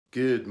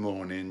Good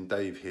morning,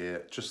 Dave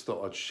here. Just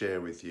thought I'd share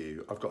with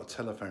you. I've got a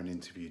telephone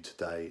interview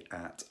today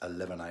at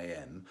 11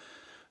 a.m.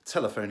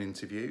 Telephone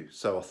interview,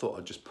 so I thought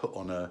I'd just put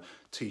on a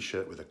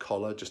t-shirt with a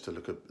collar just to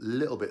look a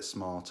little bit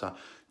smarter,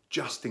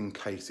 just in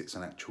case it's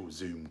an actual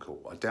Zoom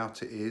call. I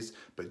doubt it is,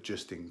 but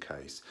just in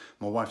case.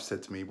 My wife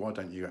said to me, why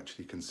don't you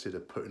actually consider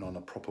putting on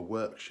a proper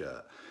work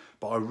shirt?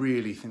 But I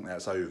really think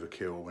that's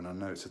overkill when I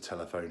know it's a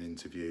telephone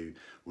interview.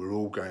 We're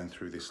all going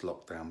through this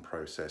lockdown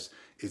process.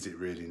 Is it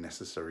really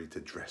necessary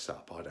to dress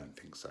up? I don't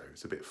think so.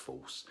 It's a bit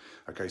false.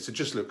 Okay, so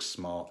just look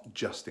smart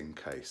just in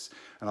case.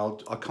 And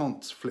I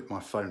can't flip my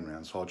phone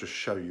around, so I'll just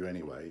show you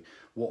anyway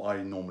what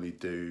I normally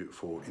do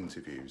for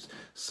interviews.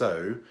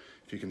 So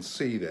if you can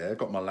see there, I've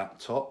got my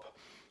laptop.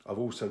 I've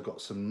also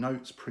got some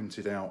notes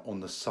printed out on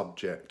the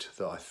subject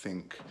that I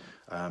think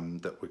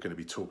that we're going to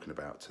be talking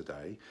about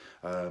today.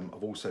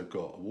 I've also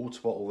got a water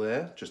bottle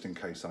there, just in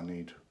case I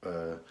need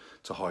to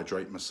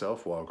hydrate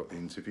myself while I've got the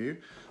interview.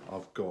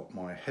 I've got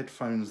my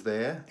headphones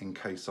there in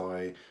case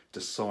I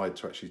decide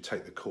to actually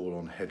take the call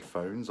on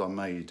headphones. I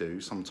may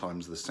do.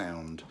 Sometimes the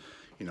sound,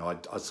 you know,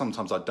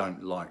 sometimes I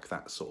don't like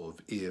that sort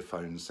of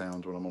earphone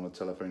sound when I'm on a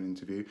telephone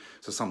interview.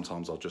 So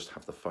sometimes I'll just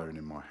have the phone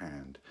in my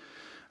hand.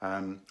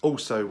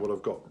 Also, what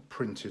I've got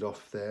printed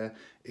off there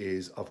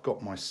is I've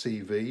got my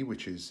CV,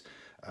 which is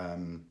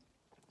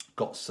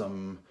got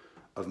some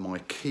of my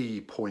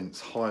key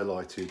points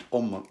highlighted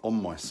on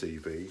my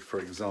CV. For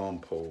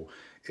example,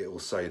 it will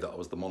say that I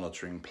was the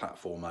monitoring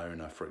platform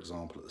owner, for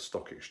example, at the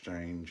stock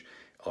exchange.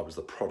 I was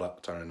the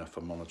product owner for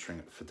monitoring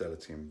at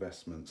Fidelity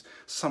Investments.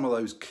 Some of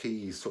those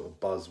key sort of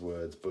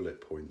buzzwords, bullet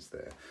points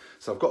there.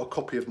 So I've got a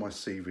copy of my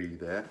CV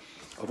there.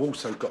 I've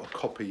also got a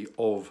copy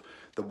of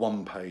the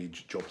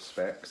one-page job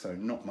spec, so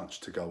not much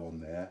to go on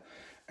there.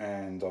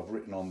 And I've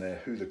written on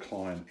there who the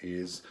client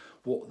is,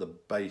 what the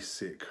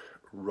basic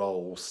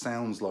role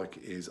sounds like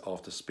it is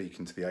after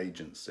speaking to the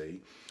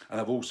agency.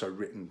 And I've also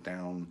written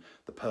down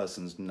the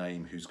person's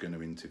name who's going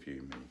to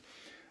interview me.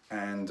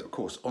 And of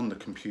course, on the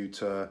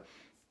computer,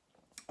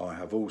 I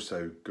have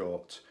also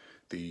got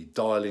the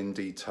dial-in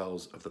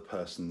details of the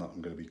person that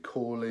I'm going to be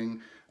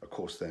calling. Of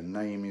course, their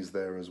name is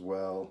there as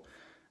well.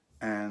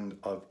 And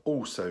I've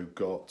also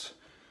got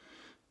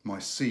my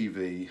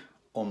CV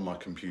on my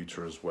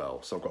computer as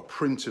well. So I've got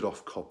printed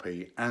off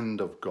copy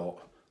and I've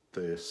got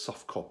the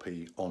soft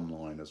copy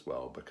online as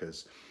well,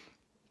 because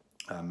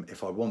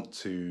if I want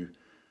to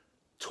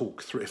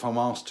talk through, if I'm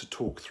asked to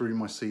talk through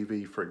my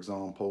CV, for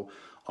example,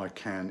 I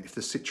can, if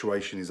the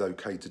situation is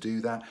okay to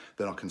do that,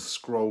 then I can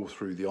scroll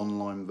through the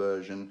online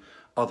version.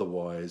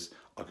 Otherwise,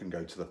 I can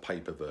go to the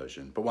paper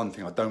version. But one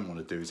thing I don't want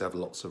to do is have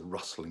lots of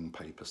rustling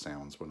paper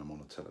sounds when I'm on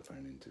a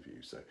telephone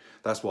interview. So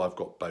that's why I've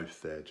got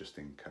both there, just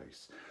in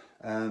case.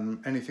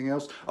 Anything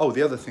else? Oh,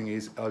 the other thing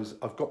is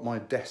I've got my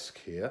desk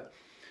here.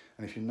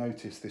 And if you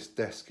notice, this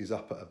desk is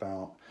up at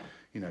about,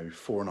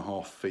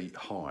 4.5 feet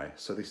high.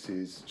 So this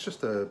is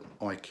just a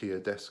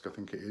IKEA desk, I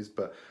think it is.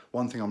 But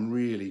one thing I'm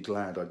really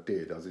glad I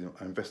did,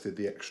 I invested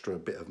the extra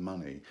bit of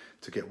money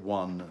to get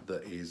one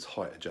that is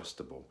height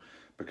adjustable,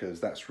 because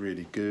that's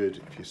really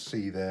good. If you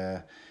see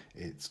there,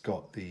 it's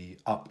got the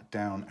up,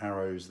 down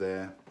arrows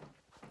there.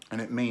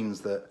 And it means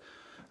that,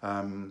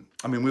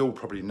 we all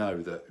probably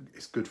know that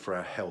it's good for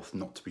our health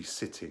not to be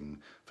sitting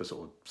for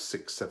sort of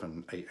 6,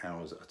 7, 8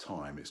 hours at a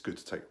time. It's good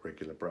to take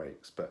regular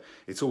breaks, but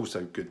it's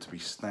also good to be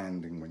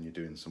standing when you're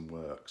doing some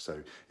work.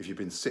 So if you've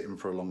been sitting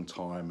for a long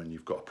time and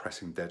you've got a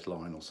pressing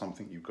deadline or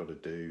something you've got to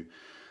do,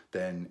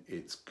 then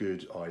it's a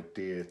good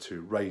idea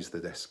to raise the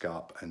desk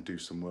up and do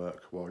some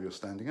work while you're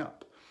standing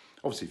up.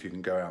 Obviously, if you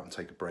can go out and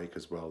take a break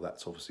as well,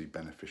 that's obviously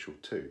beneficial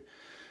too.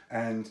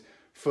 And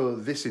for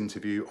this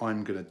interview,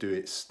 I'm going to do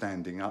it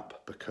standing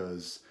up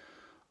because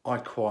I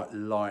quite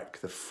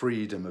like the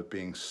freedom of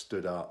being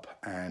stood up,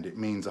 and it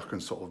means I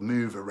can sort of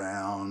move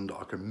around,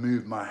 I can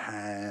move my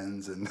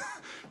hands, and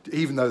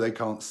even though they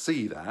can't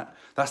see that,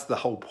 that's the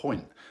whole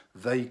point.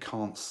 They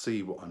can't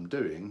see what I'm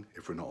doing,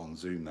 if we're not on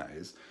Zoom that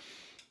is,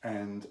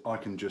 and I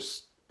can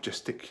just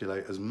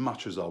gesticulate as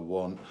much as I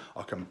want.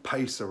 I can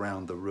pace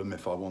around the room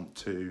if I want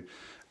to,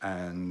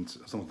 and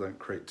as long as I don't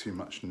create too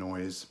much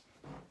noise.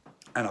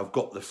 And I've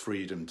got the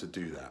freedom to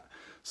do that.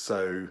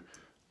 So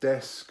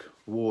desk,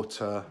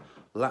 water,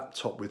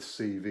 laptop with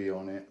CV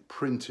on it,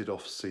 printed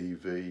off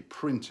CV,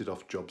 printed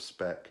off job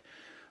spec,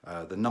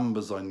 the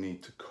numbers I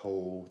need to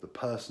call, the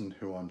person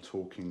who I'm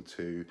talking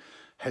to,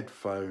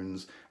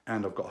 headphones,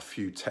 and I've got a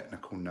few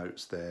technical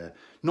notes there.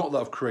 Not that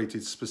I've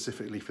created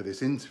specifically for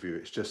this interview,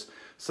 it's just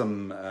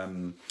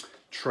some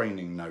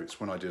training notes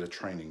when I did a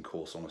training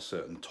course on a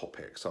certain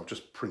topic. So I've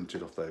just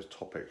printed off those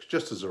topics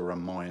just as a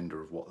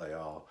reminder of what they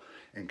are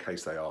in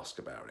case they ask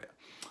about it.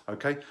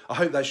 Okay, I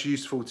hope that's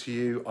useful to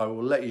you. I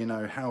will let you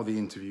know how the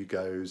interview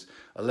goes,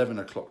 11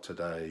 o'clock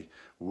today.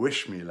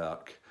 Wish me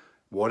luck.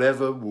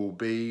 Whatever will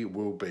be,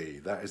 will be.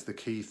 That is the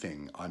key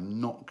thing.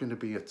 I'm not going to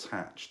be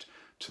attached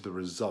to the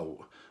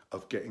result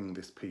of getting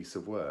this piece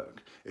of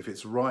work. If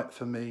it's right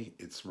for me,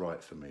 it's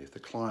right for me. If the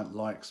client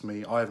likes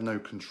me, I have no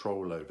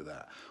control over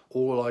that.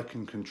 All I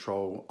can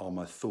control are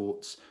my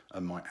thoughts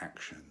and my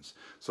actions.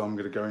 So I'm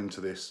going to go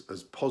into this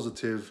as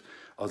positive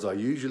as I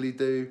usually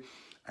do.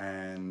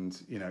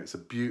 And you know, it's a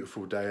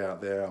beautiful day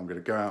out there. I'm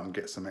going to go out and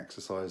get some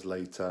exercise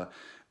later,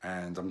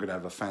 and I'm going to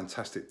have a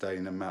fantastic day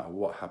no matter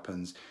what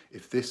happens.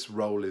 If this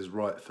role is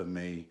right for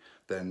me,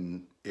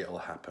 then it'll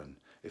happen.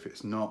 If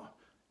it's not,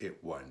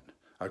 it won't.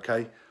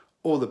 Okay?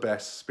 All the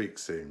best. Speak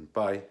soon.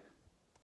 Bye.